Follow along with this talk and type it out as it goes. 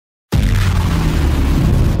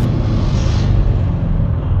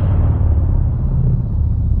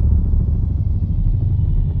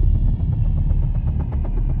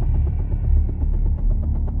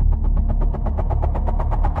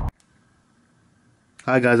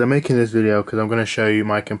Hi guys, I'm making this video because I'm going to show you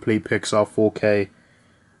my complete Pixar 4K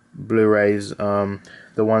Blu-rays, the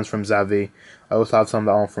ones from Zavvi. I also have some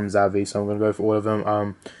that aren't from Zavvi, so I'm going to go for all of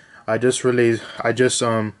them. I just received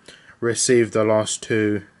the last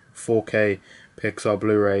two 4K Pixar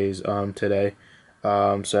Blu-rays today.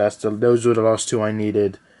 So those were the last two I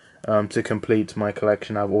needed to complete my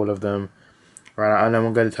collection. I have all of them. Right, and then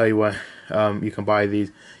I'm going to tell you where you can buy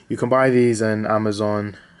these. You can buy these in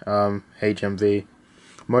Amazon, HMV.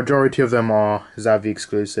 Majority of them are Zavvi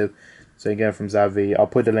exclusive. So again, from Zavvi, I'll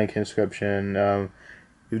put the link in the description. If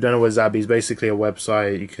you don't know what Zavvi is, basically a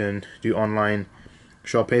website you can do online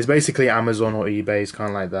shopping. It's basically Amazon or eBay. It's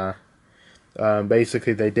kind of like that.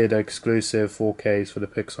 Basically, they did exclusive 4Ks for the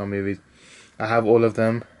Pixar movies. I have all of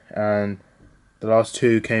them, and the last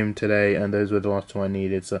two came today, and those were the last two I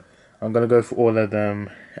needed. So I'm gonna go for all of them,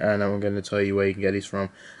 and I'm gonna tell you where you can get these from.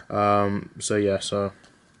 So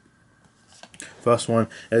first one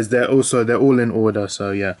is they're all in order.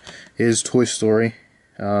 So yeah, here's Toy Story.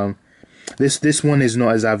 This one is not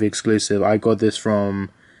a Zavvi exclusive. I got this from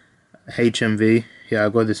HMV. Yeah, I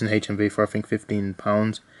got this in HMV for I think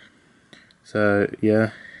 £15. So yeah,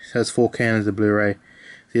 it has 4K and has a Blu-ray.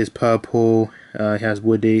 Here's Purple. He has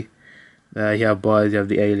Woody. You have Buzz. You have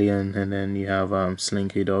the Alien, and then you have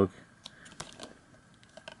Slinky Dog.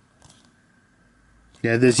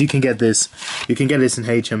 Yeah, you can get this. You can get this in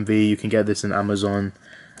HMV. You can get this in Amazon.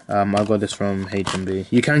 I got this from HMV.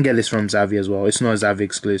 You can get this from Zavvi as well. It's not a Zavvi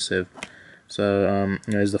exclusive. So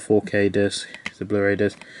there's the 4K disc. It's the Blu-ray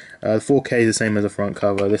disc. 4K is the same as the front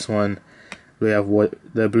cover. This one we have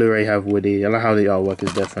the Blu-ray have Woody. I like how the artwork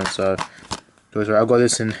is different. So I got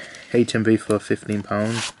this in HMV for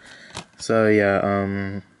 £15. So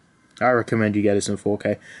yeah, I recommend you get this in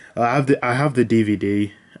 4K. I have the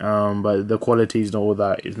DVD. But the quality is not all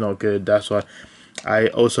that. It's not good. That's why I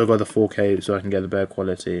also got the 4K so I can get the better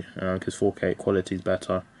quality. Because 4K quality is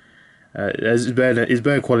better. It's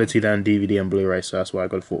better quality than DVD and Blu-ray, so that's why I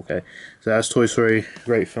got 4K. So that's Toy Story,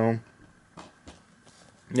 great film.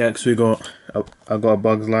 Next we got I got A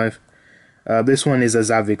Bug's Life. This one is a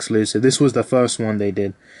Zavvi exclusive. This was the first one they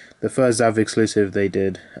did. The first Zavvi exclusive they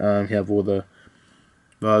did. You have all the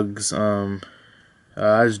bugs.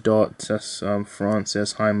 That's Dot, that's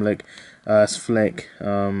Francis, Heimlich, that's Flick,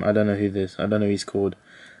 I don't know who this, I don't know who he's called.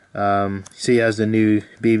 See, he has the new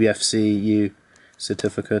BBFCU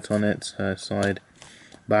certificate on it, side,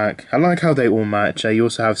 back. I like how they all match. You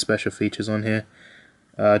also have special features on here.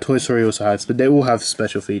 Toy Story also has, but they all have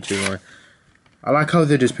special features on it. I like how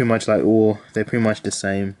they're just pretty much like they're pretty much the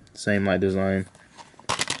same like design.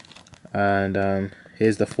 And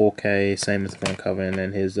here's the 4K, same as the front cover, and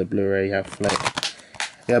then here's the Blu-ray, you have Flick.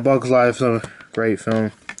 Yeah, Bug's Life is a great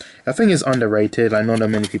film. I think it's underrated. Like, not that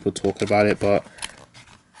many people talk about it, but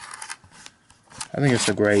I think it's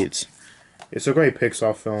a great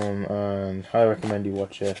Pixar film, and I recommend you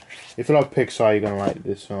watch it. If you love Pixar, you're gonna like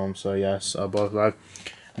this film. So yes, Bug's Life.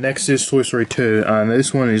 Next is Toy Story 2, and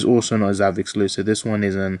this one is also not a Zavvi exclusive. This one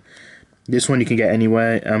you can get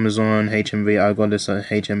anywhere. Amazon, HMV. I got this at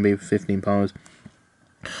HMV for £15.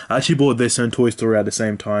 I actually bought this and Toy Story at the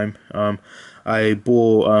same time. I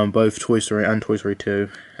bought both Toy Story and Toy Story 2.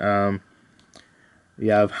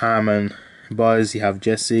 You have Ham and Buzz, you have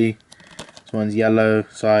Jessie. This one's yellow,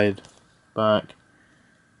 side, back.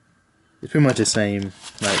 It's pretty much the same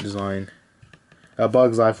like design.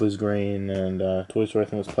 Bug's Life was green, and Toy Story I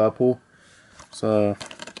think was purple. So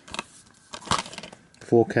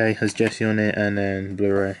 4K has Jessie on it, and then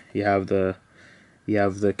Blu-ray you have the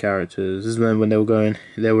characters. This is when they were going.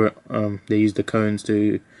 They used the cones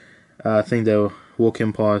to. I think they were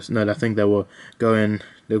walking past. No, I think they were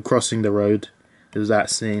crossing the road. There was that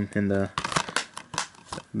scene in the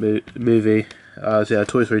movie. So yeah,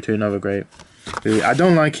 Toy Story 2, another great movie. I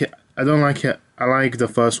don't like it. I like the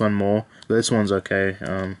first one more, but this one's okay.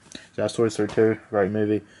 So that's Toy Story 2, great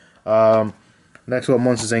movie. Next one,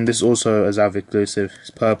 Monsters Inc. This is also a Zavvi exclusive. It's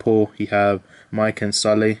purple. You have Mike and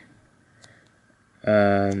Sully.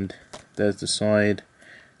 And there's the side.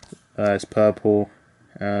 It's purple.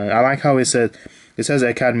 I like how it says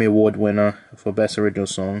Academy Award winner for Best Original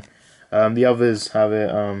Song. The others have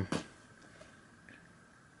it.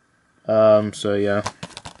 So yeah.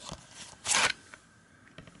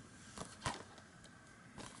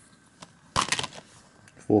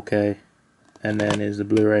 $4K, and then is the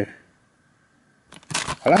Blu-ray.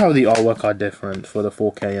 I like how the artwork are different for the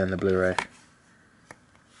 4K and the Blu-ray.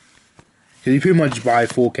 Because you pretty much buy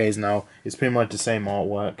 4Ks now. It's pretty much the same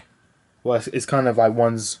artwork. Well, it's kind of like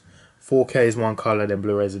 4K is one color, then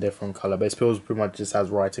Blu-ray is a different color, but it still pretty much just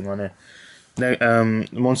has writing on it.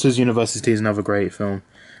 Monsters University is another great film.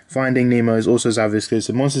 Finding Nemo is also Zavvi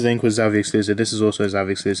exclusive. Monsters Inc. was Zavvi exclusive. This is also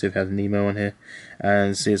Zavvi exclusive. It has Nemo on here,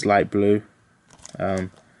 and see it's light blue.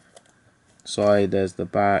 Side, there's the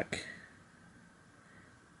back.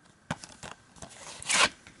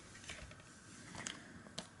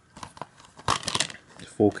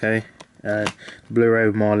 It's 4K. Blu-ray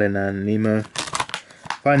with Marlin and Nemo.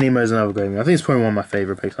 Finding Nemo is another great movie. I think it's probably one of my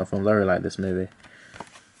favorite Pixar films. I really like this movie.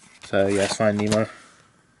 So yes, Finding Nemo.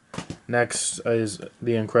 Next is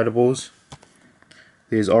The Incredibles.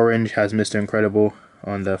 This orange has Mr. Incredible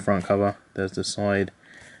on the front cover. There's the side.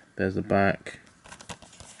 There's the back.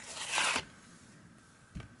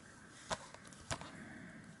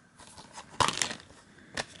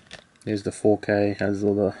 Here's the 4K, has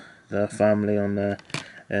all the family on there,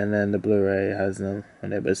 and then the Blu-ray has them on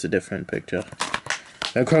there, but it's a different picture.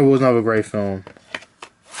 The Incredibles is another great film.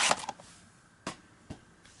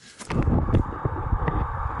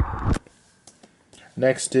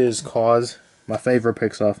 Next is Cars, my favourite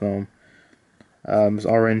Pixar film. It's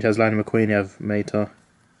orange, has Lightning McQueen, you have Mater.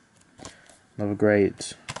 Another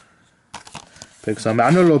great Pixar. I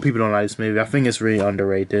know a lot of people don't like this movie. I think it's really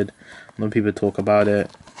underrated. A lot of people talk about it.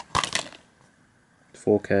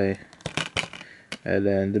 4K. And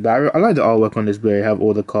then I like the artwork on this Blu-ray. You have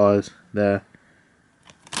all the cars there.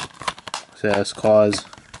 So that's Cars.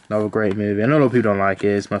 Another great movie. I know a lot of people don't like it.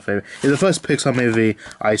 It's my favorite. It's the first Pixar movie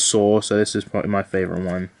I saw, so this is probably my favorite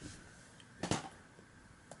one.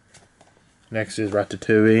 Next is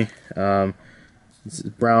Ratatouille. It's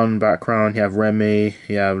brown background. You have Remy,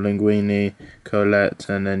 you have Linguini, Colette,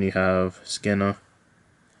 and then you have Skinner.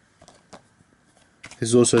 This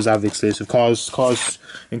is also Zavvi exclusive. Cars,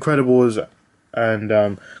 Incredibles,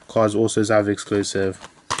 and Cars also Zavvi exclusive.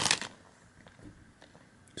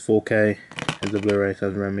 4K is the Blu-ray,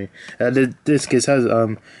 says Remy. The disc has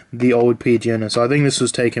the old PGN, so I think this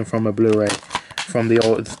was taken from a Blu-ray, from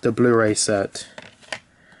the Blu-ray set.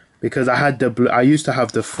 Because I used to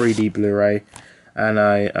have the 3D Blu-ray, and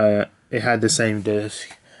it had the same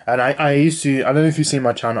disc. And I used to, I don't know if you've seen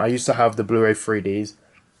my channel, I used to have the Blu-ray 3Ds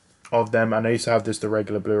of them, and I used to have the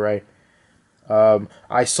regular Blu-ray.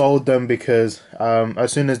 I sold them because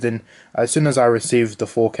as soon as I received the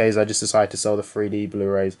 4Ks, I just decided to sell the 3D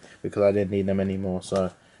Blu-rays because I didn't need them anymore.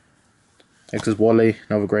 So next is WALL-E,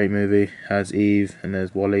 another great movie. Has Eve, and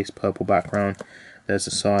there's WALL-E's purple background. There's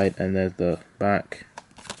the side, and there's the back.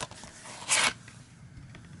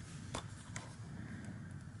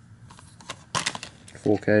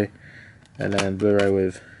 .4K, and then Blu-ray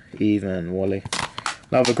with Eve and WALL-E.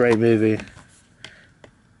 Another great movie.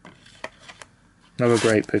 Another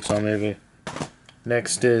great Pixar movie.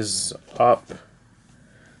 Next is Up.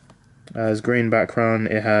 As green background,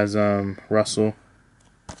 it has Russell.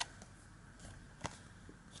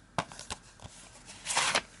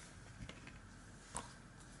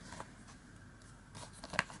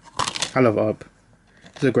 I love Up.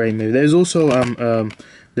 It's a great movie. There's also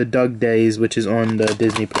The Dug Days, which is on the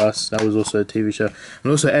Disney Plus. That was also a TV show.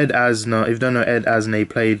 And also Ed Asner. If you don't know Ed Asner, he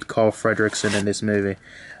played Carl Fredricksen in this movie.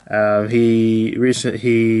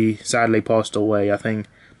 He sadly passed away. I think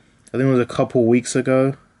it was a couple weeks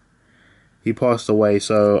ago. He passed away.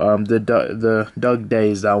 So the Dug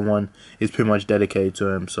Days, that one is pretty much dedicated to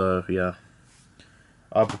him. So yeah,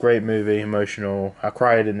 Up, great movie, emotional. I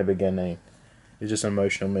cried in the beginning. It's just an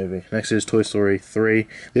emotional movie. Next is Toy Story 3.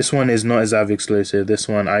 This one is not a Zavvi exclusive. This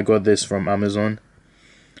one, I got this from Amazon.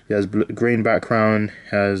 It has green background,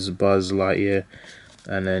 has Buzz Lightyear,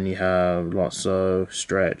 and then you have Lotso,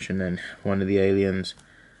 Stretch, and then one of the aliens.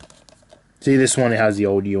 See, this one, it has the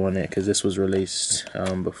old U on it, because this was released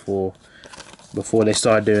before they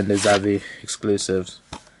started doing the Zavvi exclusives.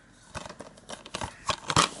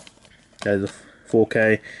 There's a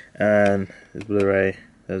 4K, and there's Blu-ray.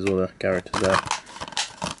 There's all the characters there.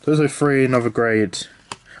 Toy Story 3, another great.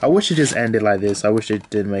 I wish it just ended like this. I wish it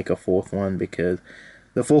did make a fourth one, because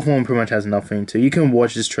the fourth one pretty much has nothing to. You can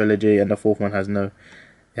watch this trilogy, and the fourth one has no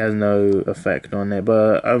effect on it.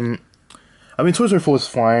 But I mean, Toy Story 4 is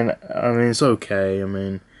fine. I mean, it's okay. I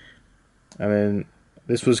mean,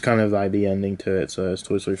 this was kind of like the ending to it. So it's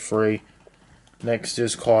Toy Story 3. Next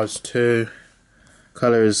is Cars 2.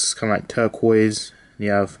 Color is kind of like turquoise.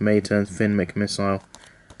 You have Mater, Finn McMissile.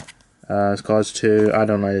 It's Cars 2. I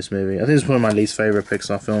don't like this movie. I think it's one of my least favorite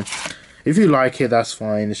Pixar films. If you like it, that's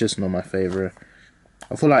fine. It's just not my favorite.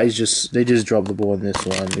 I feel like they just dropped the ball on this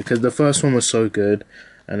one, because the first one was so good,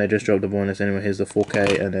 and they just dropped the ball on this. Anyway, here's the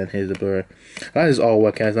 4K, and then here's the Blu-ray. That is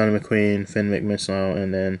artwork. It has Lightning McQueen, Finn McMissile,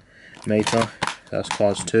 and then Mater. That's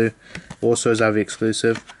Cars 2. Also Zavvi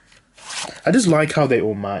exclusive. I just like how they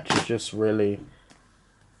all match. It's just really.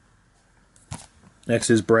 Next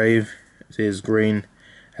is Brave. It is green,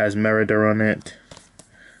 has Merida on it.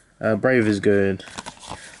 Brave is good.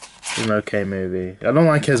 It's an okay movie. I don't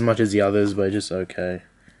like it as much as the others, but it's just okay.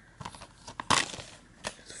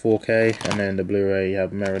 It's 4K, and then the Blu-ray you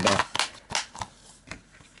have Merida.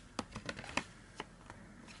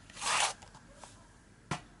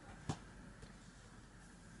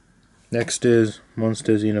 Next is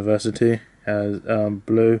Monsters University. Has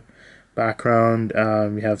blue background.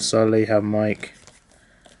 You have Sully, you have Mike.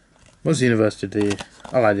 Monsters University.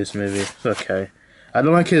 I like this movie. It's okay. I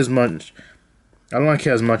don't like it as much. I don't like it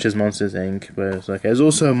as much as Monsters Inc., but it's okay. There's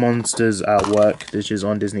also Monsters at Work, which is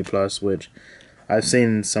on Disney Plus, which I've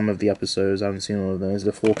seen some of the episodes. I haven't seen all of them. It's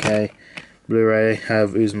the 4K Blu-ray.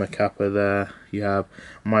 Have Uzma Kappa there. You have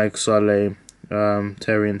Mike, Sully,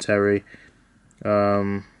 Terry and Terry,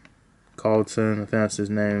 Carlton. I think that's his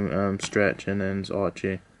name. Stretch, and then it's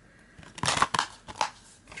Archie.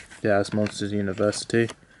 Yeah, it's Monsters University.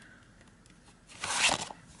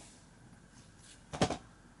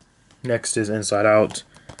 Next is Inside Out.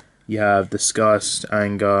 You have disgust,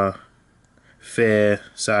 anger, fear,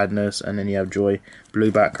 sadness, and then you have joy. Blue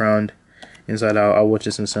background. Inside Out, I watched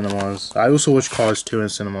this in cinemas. I also watched Cars 2 in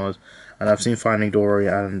cinemas, and I've seen Finding Dory,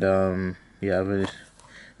 and yeah, the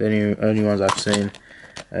only ones I've seen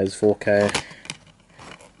is 4K.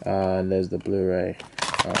 And there's the Blu-ray.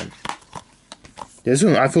 This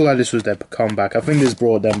one, I feel like this was their comeback. I think this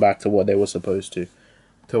brought them back to what they were supposed to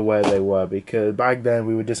where they were, because back then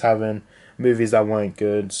we were just having movies that weren't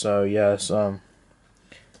good. So yes,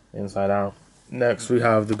 Inside Out. Next we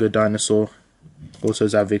have The Good Dinosaur, also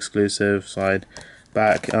Zavi exclusive. Side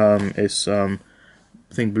back, it's I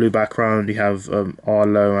think blue background. You have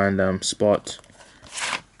Arlo and Spot.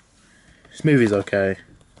 This movie's okay.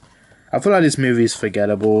 I feel like this movie is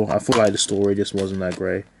forgettable. I feel like the story just wasn't that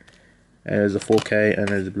great. And there's a 4K, and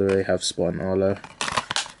there's a Blu-ray have Spot and Arlo.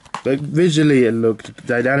 But visually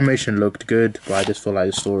the animation looked good, but I just feel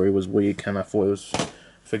like the story was weak and I thought it was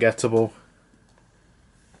forgettable.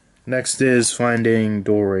 Next is Finding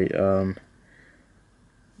Dory.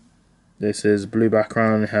 This is blue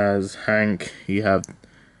background, it has Hank, you have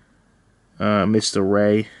Mr.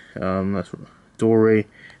 Ray, that's Dory,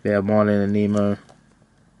 they have Marlin and Nemo.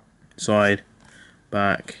 Side,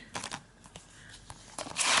 back.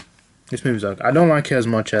 This movie's okay. I don't like it as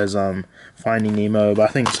much as Finding Nemo, but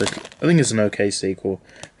I think it's an okay sequel.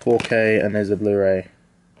 4K, and there's a Blu-ray,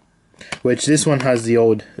 which this one has the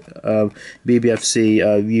old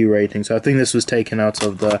BBFC view rating. So I think this was taken out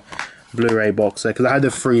of the Blu-ray box set, because I had the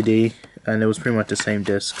 3D and it was pretty much the same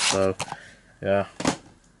disc. So yeah.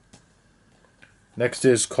 Next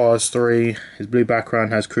is Cars 3. His blue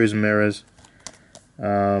background has cruise mirrors.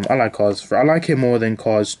 I like Cars 3. I like it more than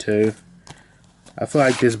Cars 2. I feel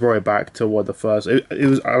like this brought it back to what the first. It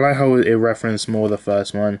was. I like how it referenced more the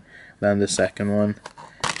first one than the second one.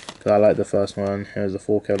 Cause I like the first one. Here's the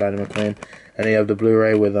 4K Lightning McQueen, and then you have the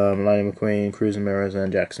Blu-ray with Lightning McQueen, Cruising Mirrors,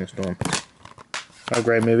 and Jackson Storm. A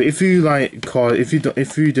great movie. If you like Cars, if you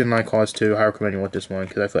didn't like Cars 2, I recommend you watch this one,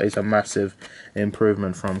 because I feel like it's a massive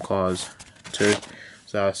improvement from Cars 2.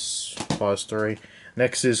 So that's Cars 3.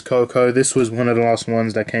 Next is Coco. This was one of the last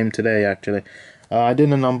ones that came today, actually. I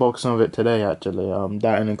did an unboxing of it today, actually.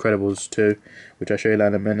 That and Incredibles 2, which I'll show you later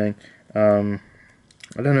in a minute.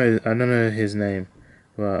 I don't know his name,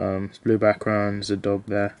 but it's blue background. There's a dog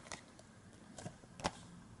there.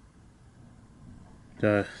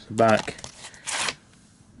 The back.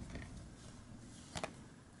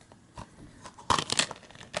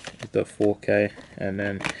 The 4K, and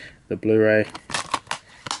then the Blu-ray.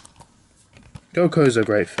 Coco's a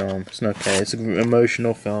great film. It's okay. It's an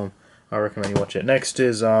emotional film. I recommend you watch it. Next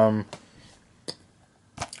is Incredibles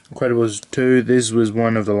 2. This was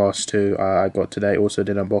one of the last two I got today. Also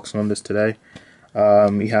did an unboxing on this today.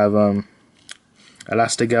 You have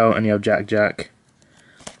Elastigirl and you have Jack Jack.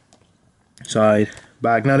 Side,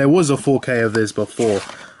 back. Now there was a 4K of this before.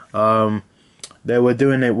 They were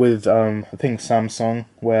doing it with I think Samsung,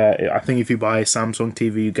 where I think if you buy a Samsung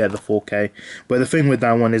TV you get the 4K. But the thing with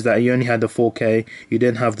that one is that you only had the 4K, you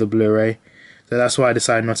didn't have the Blu-ray. So that's why I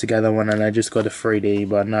decided not to get that one, and I just got a 3D,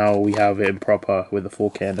 but now we have it in proper with the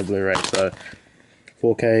 4K and the Blu-ray. So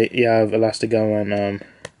 4K, you have Elastigirl and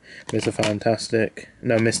Mr. Fantastic,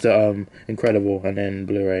 no, Mr. Incredible, and then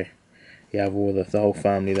Blu-ray. You have all the whole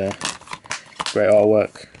family there. Great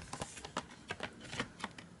artwork.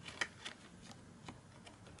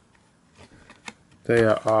 So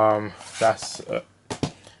yeah,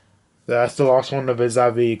 that's the last one of the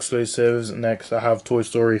Zavi exclusives. Next, I have Toy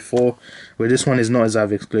Story 4. But this one is not a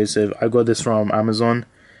Zavi exclusive. I got this from Amazon.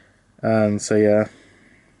 So yeah,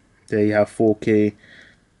 there you have 4K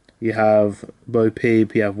you have Bo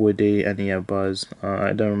Peep, you have Woody, and you have Buzz.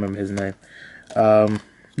 I don't remember his name.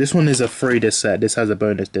 This one is a 3-disc set. This has a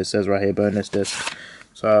bonus disc. It says right here, bonus disc.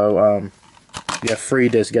 So you have 3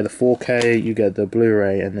 discs. You get the 4K, you get the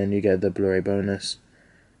Blu-ray, and then you get the Blu-ray bonus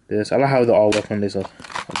disc. I like how the artwork on this are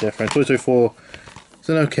different. Toy Story 4. It's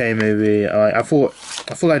an okay movie. I feel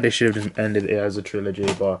like they should have ended it as a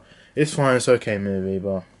trilogy, but it's fine. It's an okay movie,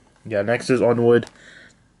 but yeah. Next is Onward.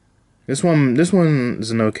 This one is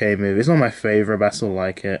an okay movie. It's not my favorite, but I still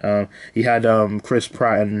like it. He had Chris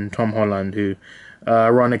Pratt and Tom Holland, who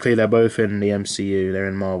ironically they're both in the MCU. They're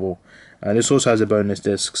in Marvel. This also has a bonus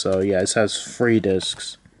disc, so yeah, it has 3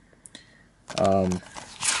 discs.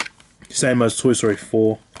 Same as Toy Story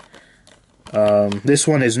 4. This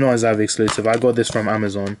one is not a Zavvi exclusive. I got this from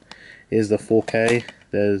Amazon. Here's the 4K,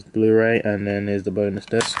 there's Blu-ray, and then here's the bonus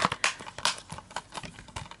disc.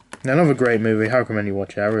 Another great movie. I recommend you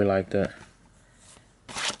watch it. I really liked it.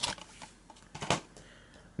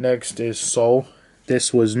 Next is Soul.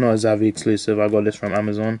 This was not a Zavvi exclusive. I got this from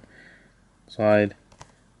Amazon. Side,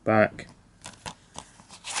 back.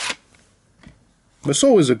 But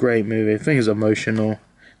Soul is a great movie. I think it's emotional.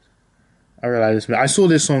 I realized this. I saw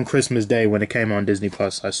this on Christmas Day when it came on Disney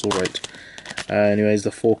Plus. I saw it. Anyways,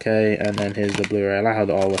 the 4K, and then here's the Blu-ray. I like how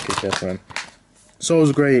the artwork is different.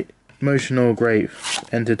 Soul's great, emotional, great,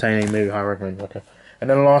 entertaining movie. I recommend. Okay. And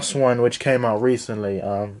then the last one, which came out recently,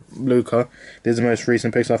 Luca. This is the most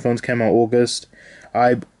recent Pixar films. Came out August.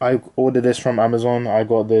 I ordered this from Amazon. I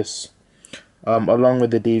got this along with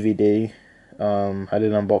the DVD. I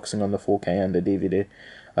did an unboxing on the 4K and the DVD.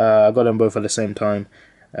 I got them both at the same time.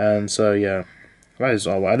 And so yeah, that is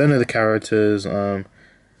all. I don't know the characters.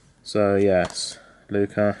 So yes,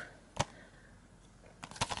 Luca.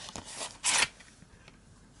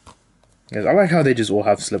 Yes, I like how they just all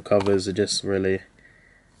have slip covers. I just love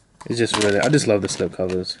the slip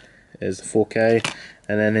covers. Here's the 4K,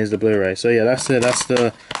 and then here's the Blu-ray. So yeah, that's it. That's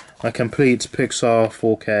my complete Pixar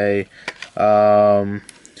 4K.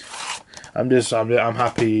 I'm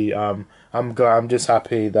happy. I'm just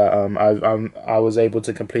happy that I was able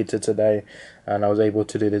to complete it today, and I was able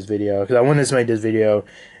to do this video because I wanted to make this video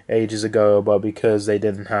ages ago, but because they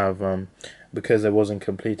didn't have because it wasn't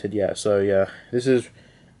completed yet. So yeah, this is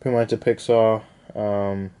pretty much a Pixar.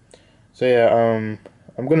 So yeah,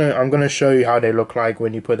 I'm gonna show you how they look like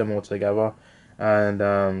when you put them all together,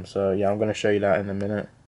 and so yeah, I'm gonna show you that in a minute.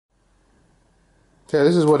 Okay,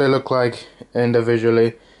 this is what they look like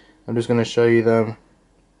individually. I'm just gonna show you them.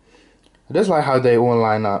 I just like how they all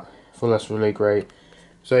line up. I feel that's really great.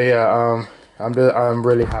 So yeah, I'm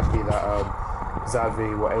really happy that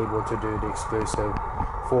Zavvi were able to do the exclusive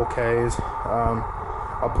 4Ks.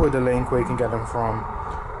 I'll put the link where you can get them from.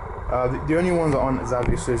 The only ones that aren't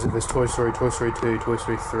Zavvi exclusive is Toy Story, Toy Story 2, Toy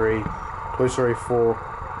Story 3, Toy Story 4,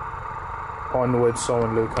 Onward, Soul,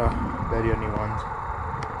 and Luca. They're the only ones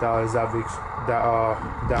that are Zavvi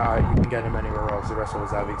you can get them anywhere else. The rest are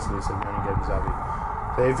Zavvi exclusive. You only get them Zavvi.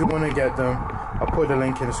 So if you want to get them, I'll put the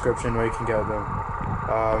link in the description where you can get them.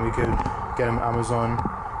 You can get them Amazon.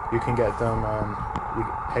 You can get them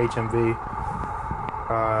HMV.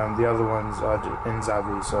 The other ones are in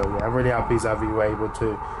Zavvi. So yeah, I'm really happy Zavvi were able to.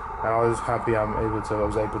 And I was happy I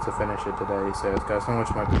was able to finish it today. So guys, thanks so much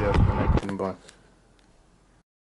for my video. Bye.